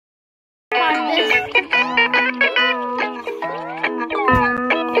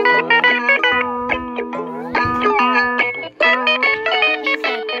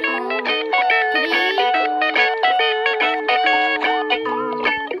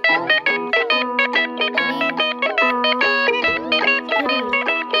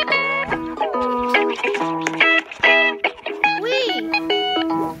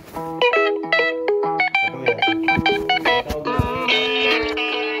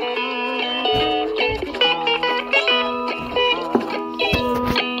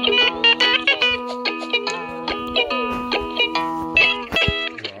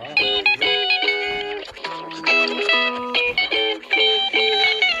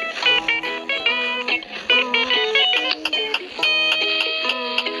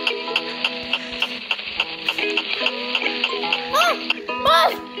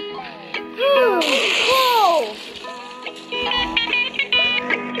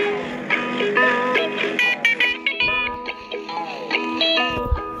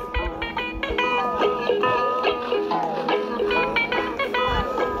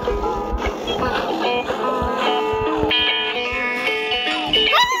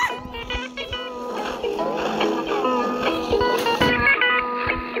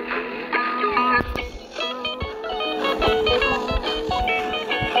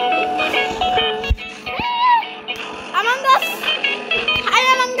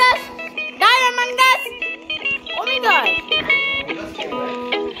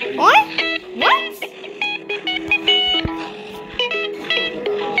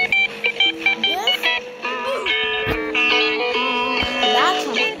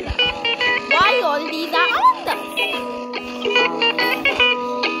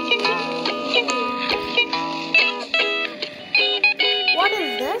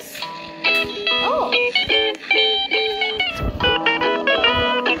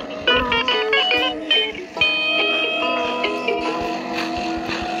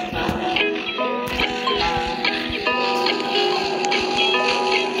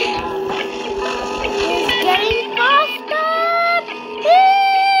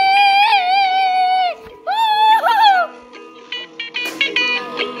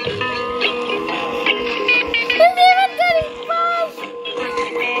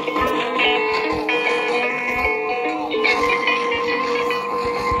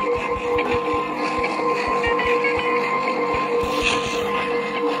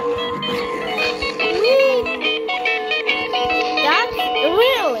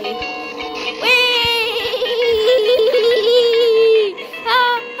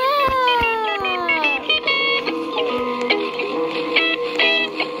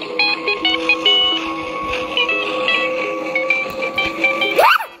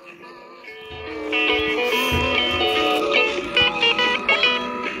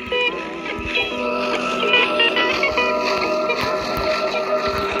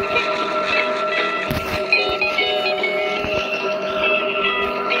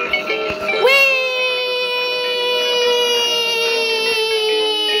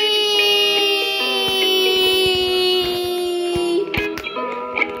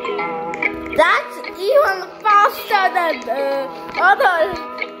That's even faster than the others.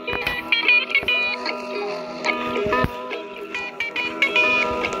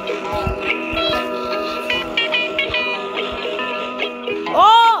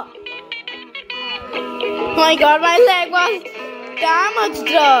 Oh! My God, my leg was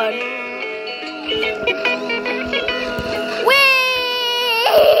damaged. Whee!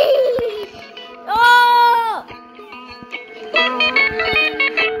 Oh!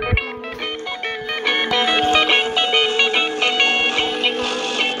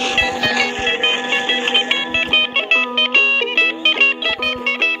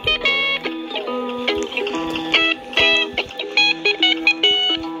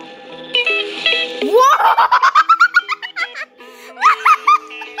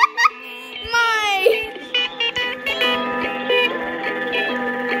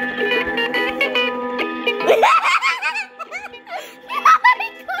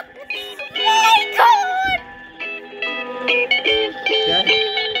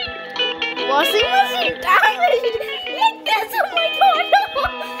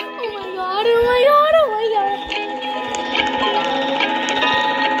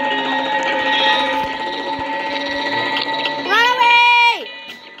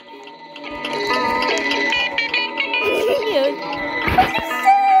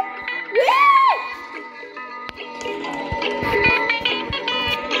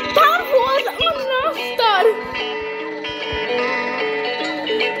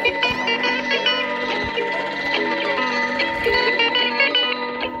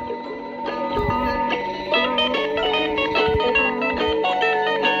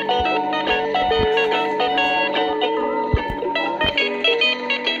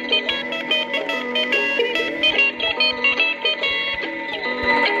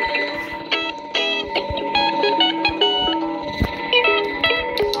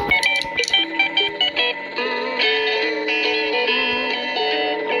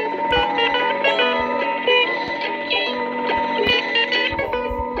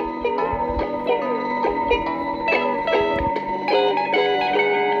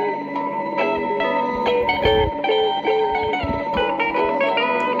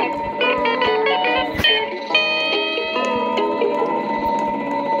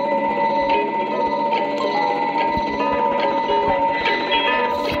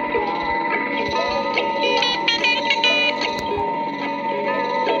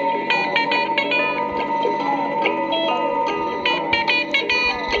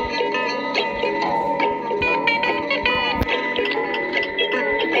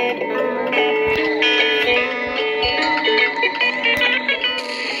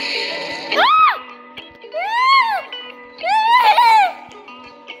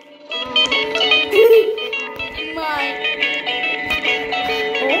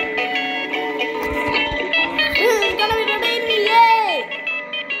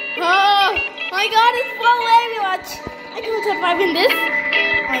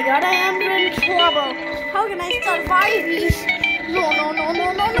 my god, I am in trouble. How can I survive this? No.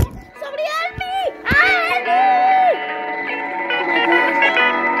 Somebody help me! Help me! Oh my god.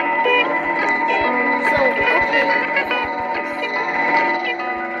 So, okay.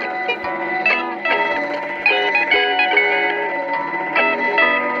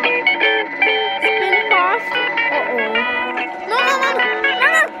 Spin fast. Uh-oh. No.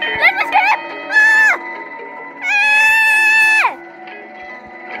 Let me skip! Ah!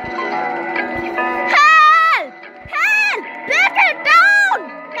 Help! Break it down!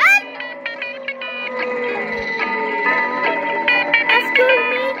 Help! Excuse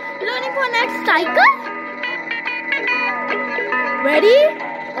me, learning for next cycle? Ready?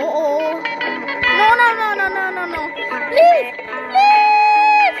 Uh-oh. No. Please!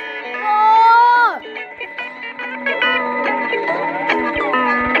 Oh!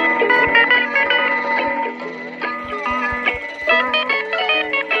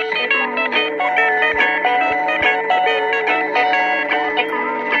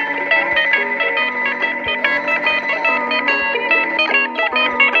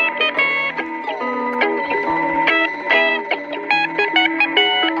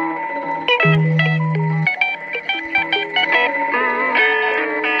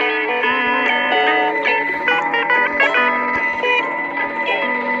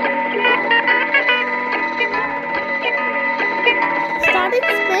 Starting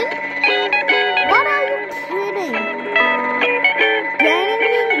spin? What are you kidding?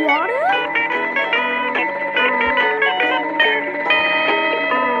 Drowning in water?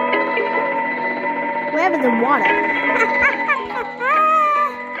 Where is the water?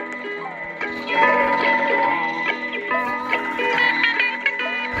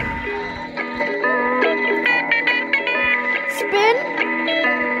 Spin?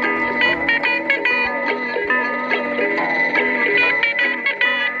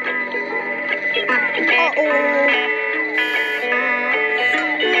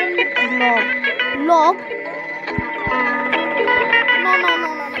 Log. No.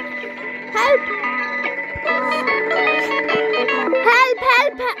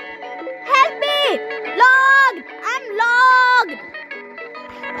 Help me! Log! I'm logged!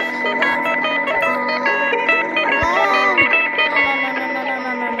 No.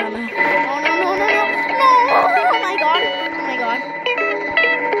 Oh my god.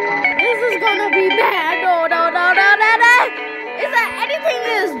 This is gonna be bad. No. Is there anything in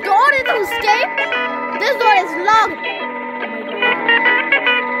this door to escape? This door is locked.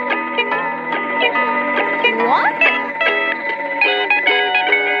 Oh my god. What?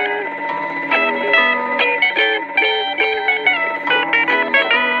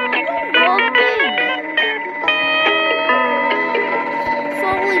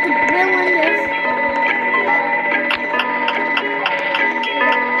 Slowly to drill in this.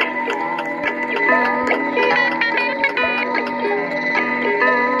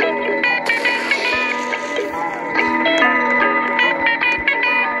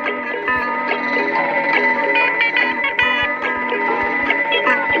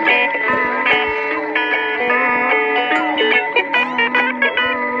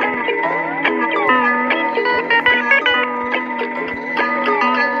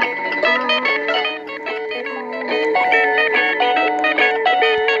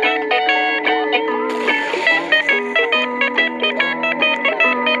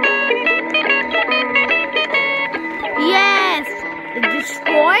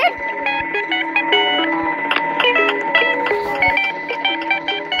 Destroyed?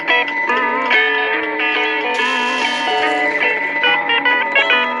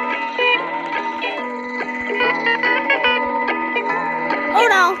 Oh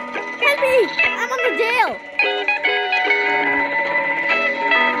no! Help me! I'm on the jail!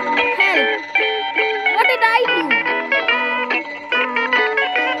 Help! What did I do?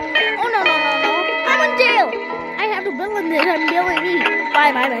 Oh no! I'm in jail! I have to build this and build me by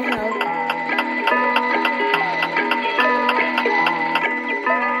myself.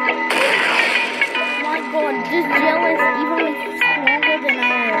 My god, this jail is even stronger than I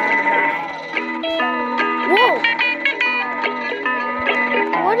am. Whoa!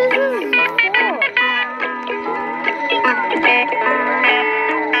 What is this for?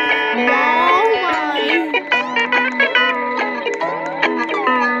 Wow, my.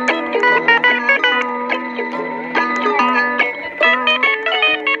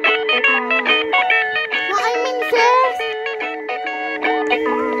 Climbing stairs?